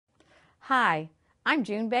Hi, I'm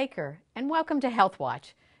June Baker, and welcome to Health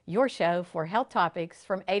Watch, your show for health topics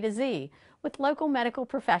from A to Z with local medical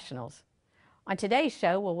professionals. On today's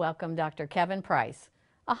show, we'll welcome Dr. Kevin Price,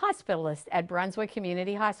 a hospitalist at Brunswick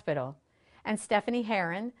Community Hospital, and Stephanie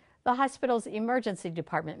Herron, the hospital's emergency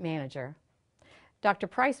department manager. Dr.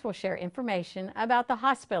 Price will share information about the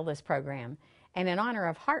hospitalist program, and in honor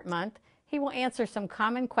of Heart Month, he will answer some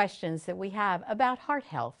common questions that we have about heart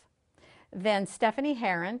health. Then Stephanie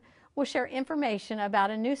Herron will share information about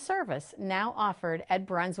a new service now offered at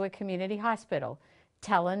Brunswick Community Hospital,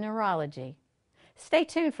 teleneurology. Stay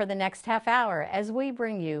tuned for the next half hour as we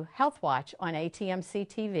bring you Health Watch on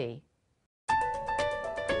ATMC-TV.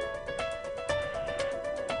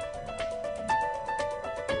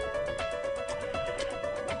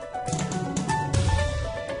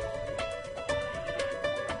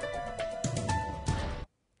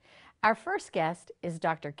 Our first guest is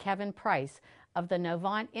Dr. Kevin Price of the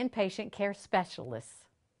Novant Inpatient Care Specialists.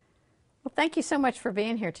 Well, thank you so much for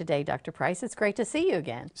being here today, Dr. Price. It's great to see you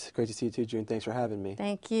again. It's great to see you too, June. Thanks for having me.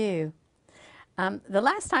 Thank you. The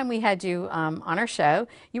last time we had you on our show,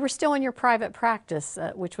 you were still in your private practice,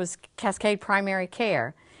 which was Cascade Primary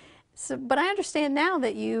Care. But I understand now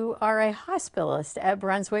that you are a hospitalist at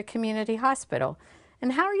Brunswick Community Hospital.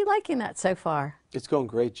 And how are you liking that so far? It's going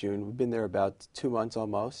great, June. We've been there about 2 months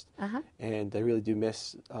almost, and I really do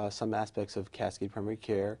miss some aspects of Cascade Primary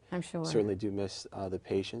Care. I'm sure. Certainly do miss the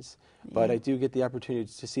patients, but I do get the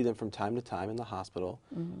opportunity to see them from time to time in the hospital,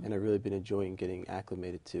 and I've really been enjoying getting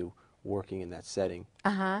acclimated to working in that setting.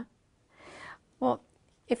 Well,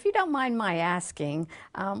 if you don't mind my asking,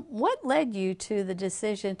 what led you to the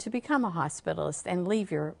decision to become a hospitalist and leave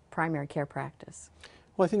your primary care practice?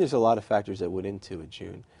 Well, I think there's a lot of factors that went into it,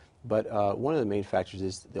 June. But one of the main factors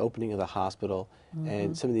is the opening of the hospital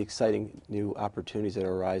and some of the exciting new opportunities that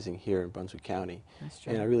are arising here in Brunswick County. That's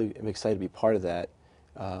true. And I really am excited to be part of that.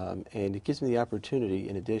 And it gives me the opportunity,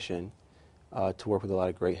 in addition, to work with a lot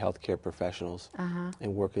of great healthcare professionals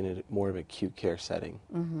and work in a more of an acute care setting.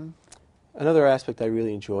 Another aspect I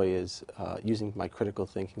really enjoy is using my critical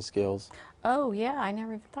thinking skills. Oh, yeah, I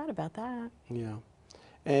never even thought about that. Yeah.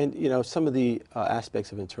 And, you know, some of the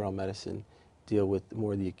aspects of internal medicine deal with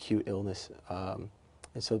more of the acute illness, and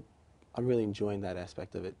so I'm really enjoying that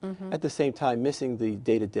aspect of it. At the same time, missing the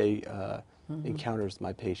day-to-day encounters with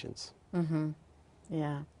my patients.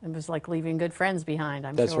 Yeah, it was like leaving good friends behind,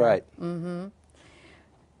 I'm That's sure. right.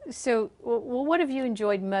 So, well, what have you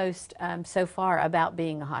enjoyed most so far about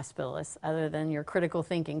being a hospitalist, other than your critical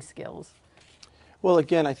thinking skills? Well,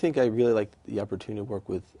 again, I think I really like the opportunity to work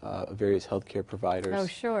with various healthcare providers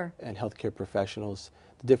and healthcare professionals,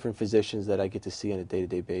 the different physicians that I get to see on a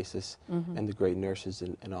day-to-day basis, and the great nurses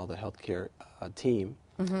and all the healthcare team,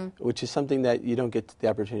 which is something that you don't get the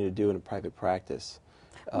opportunity to do in a private practice.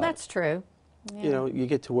 Well, that's true. Yeah. You know, you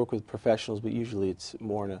get to work with professionals, but usually it's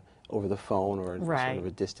more over the phone or in sort of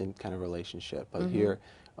a distant kind of relationship. But here,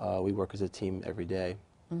 we work as a team every day.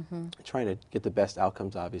 Trying to get the best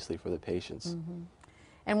outcomes, obviously, for the patients.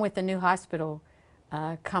 And with the new hospital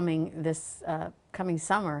coming this coming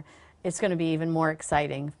summer, it's going to be even more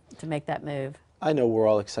exciting to make that move. I know we're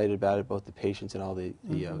all excited about it, both the patients and all the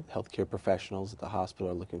healthcare professionals at the hospital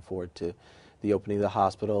are looking forward to the opening of the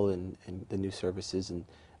hospital and the new services and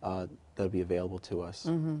that'll be available to us.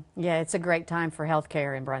 Yeah, it's a great time for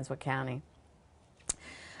healthcare in Brunswick County.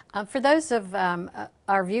 For those of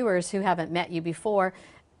our viewers who haven't met you before,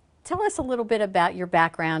 tell us a little bit about your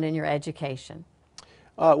background and your education.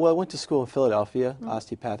 Well, I went to school in Philadelphia,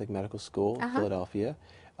 Osteopathic Medical School in Philadelphia.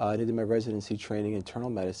 I did my residency training in internal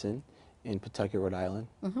medicine in Pawtucket, Rhode Island,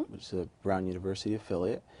 which is a Brown University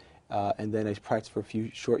affiliate. And then I practiced for a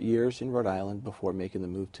few short years in Rhode Island before making the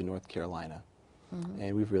move to North Carolina.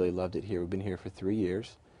 And we've really loved it here. We've been here for 3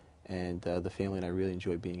 years, and the family and I really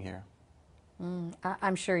enjoy being here.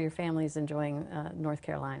 I'm sure your family is enjoying North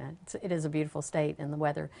Carolina. It is a beautiful state, and the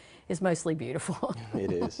weather is mostly beautiful.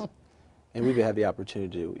 It is. And we've had the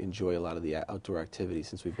opportunity to enjoy a lot of the outdoor activities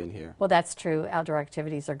since we've been here. Well, that's true. Outdoor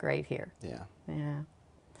activities are great here. Yeah. Yeah.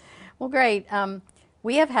 Well, great.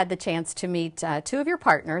 We have had the chance to meet two of your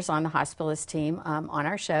partners on the hospitalist team on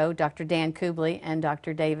our show, Dr. Dan Kubley and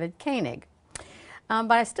Dr. David Koenig.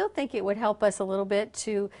 But I still think it would help us a little bit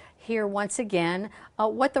to hear once again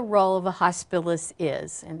what the role of a hospitalist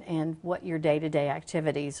is and what your day-to-day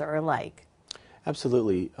activities are like.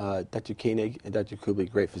 Absolutely. Dr. Koenig and Dr. Kubley,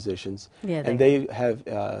 great physicians. Yeah, and they have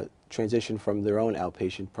transitioned from their own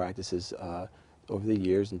outpatient practices over the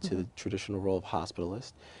years into the traditional role of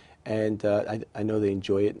hospitalist. And I know they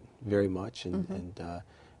enjoy it very much. And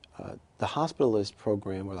the hospitalist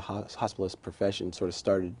program or the hospitalist profession sort of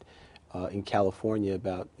started in California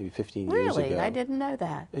about maybe 15 years ago. Really? I didn't know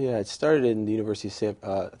that. Yeah, it started in the University of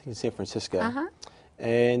I think in San Francisco.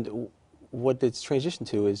 And what it's transitioned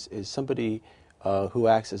to is somebody who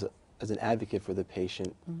acts as an advocate for the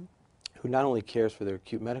patient, who not only cares for their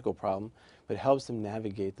acute medical problem, but helps them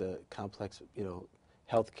navigate the complex,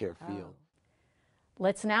 healthcare field.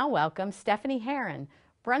 Let's now welcome Stephanie Herron,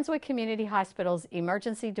 Brunswick Community Hospital's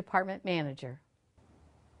Emergency Department Manager.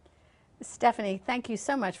 Stephanie, thank you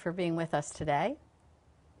so much for being with us today.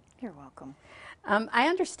 You're welcome. I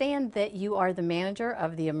understand that you are the manager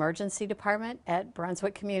of the emergency department at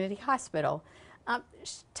Brunswick Community Hospital.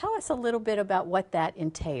 Tell us a little bit about what that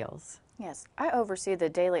entails. Yes, I oversee the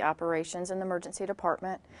daily operations in the emergency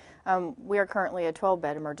department. We are currently a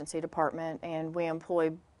 12-bed emergency department, and we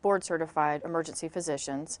employ board-certified emergency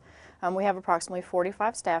physicians. We have approximately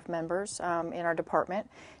 45 staff members in our department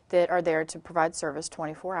that are there to provide service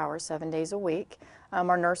 24 hours, 7 days a week.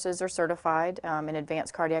 Our nurses are certified in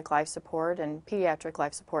advanced cardiac life support and pediatric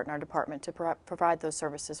life support in our department to provide those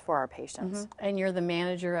services for our patients. And you're the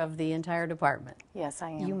manager of the entire department. Yes, I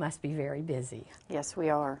am. You must be very busy. Yes, we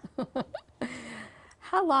are.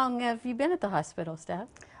 How long have you been at the hospital, Steph?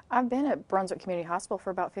 I've been at Brunswick Community Hospital for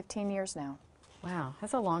about 15 years now. Wow,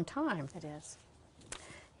 that's a long time. It is.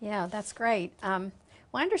 Yeah, that's great.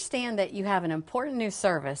 Well, I understand that you have an important new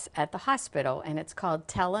service at the hospital, and it's called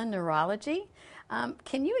teleneurology.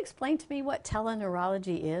 Can you explain to me what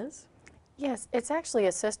teleneurology is? Yes, it's actually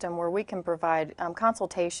a system where we can provide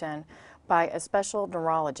consultation by a special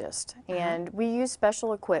neurologist. And we use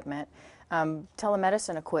special equipment,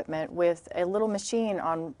 telemedicine equipment, with a little machine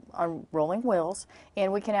on rolling wheels,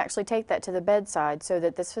 and we can actually take that to the bedside so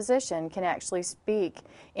that this physician can actually speak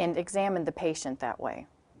and examine the patient that way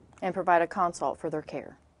and provide a consult for their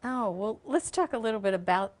care. Oh, well, let's talk a little bit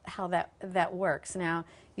about how that works. Now,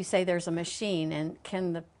 you say there's a machine,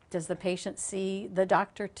 and does the patient see the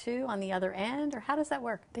doctor too on the other end, or how does that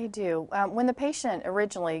work? They do. When the patient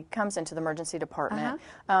originally comes into the emergency department,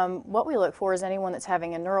 what we look for is anyone that's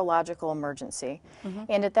having a neurological emergency.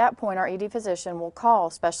 And at that point, our ED physician will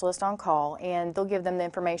call specialist on call, and they'll give them the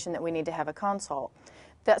information that we need to have a consult.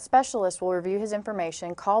 That specialist will review his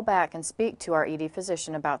information, call back, and speak to our ED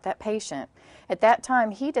physician about that patient. At that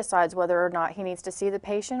time, he decides whether or not he needs to see the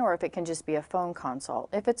patient or if it can just be a phone consult.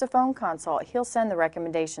 If it's a phone consult, he'll send the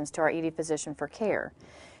recommendations to our ED physician for care.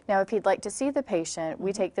 Now, if he'd like to see the patient,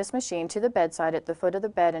 we take this machine to the bedside at the foot of the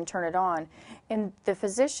bed and turn it on. And the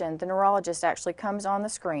physician, the neurologist, actually comes on the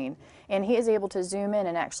screen, and he is able to zoom in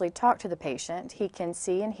and actually talk to the patient. He can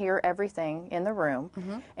see and hear everything in the room,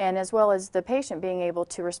 and as well as the patient being able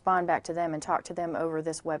to respond back to them and talk to them over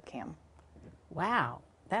this webcam. Wow,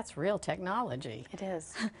 that's real technology. It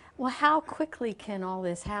is. Well, how quickly can all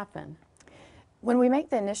this happen? When we make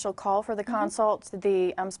the initial call for the consult,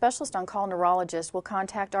 the specialist on-call neurologist will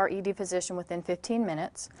contact our ED physician within 15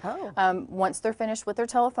 minutes. Once they're finished with their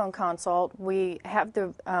telephone consult, we have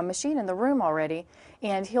the machine in the room already,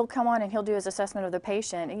 and he'll come on and he'll do his assessment of the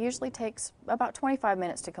patient. It usually takes about 25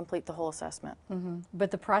 minutes to complete the whole assessment. But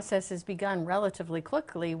the process is begun relatively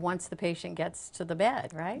quickly once the patient gets to the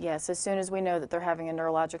bed, right? Yes, as soon as we know that they're having a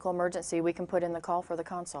neurological emergency, we can put in the call for the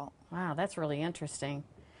consult. Wow, that's really interesting.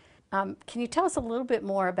 Can you tell us a little bit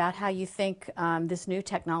more about how you think this new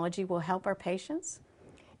technology will help our patients?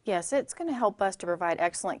 Yes, it's going to help us to provide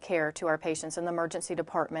excellent care to our patients in the emergency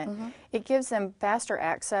department. It gives them faster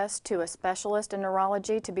access to a specialist in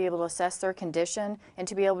neurology to be able to assess their condition and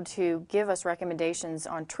to be able to give us recommendations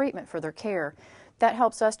on treatment for their care. That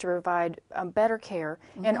helps us to provide better care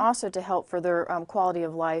and also to help for their quality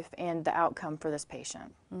of life and the outcome for this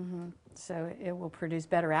patient. So it will produce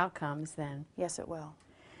better outcomes then? Yes, it will.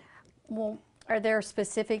 Well, are there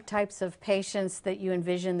specific types of patients that you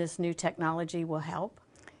envision this new technology will help?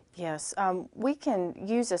 Yes, we can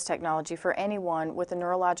use this technology for anyone with a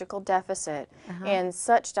neurological deficit and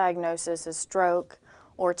such diagnosis as stroke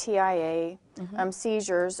or TIA,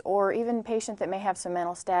 seizures, or even patient that may have some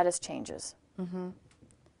mental status changes.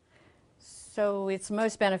 So it's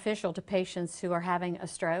most beneficial to patients who are having a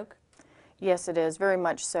stroke? Yes, it is, very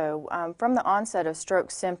much so. From the onset of stroke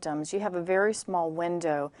symptoms, you have a very small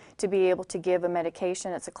window to be able to give a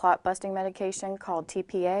medication. It's a clot-busting medication called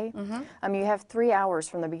TPA. You have 3 hours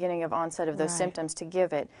from the beginning of onset of those symptoms to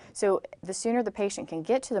give it. So the sooner the patient can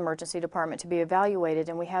get to the emergency department to be evaluated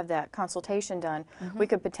and we have that consultation done, we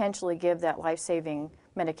could potentially give that life-saving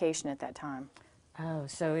medication at that time. Oh,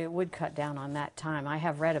 so it would cut down on that time. I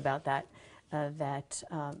have read about that,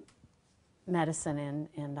 medicine,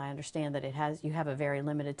 and I understand that you have a very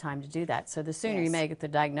limited time to do that. So the sooner you make the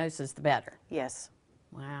diagnosis, the better. Yes.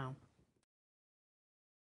 Wow.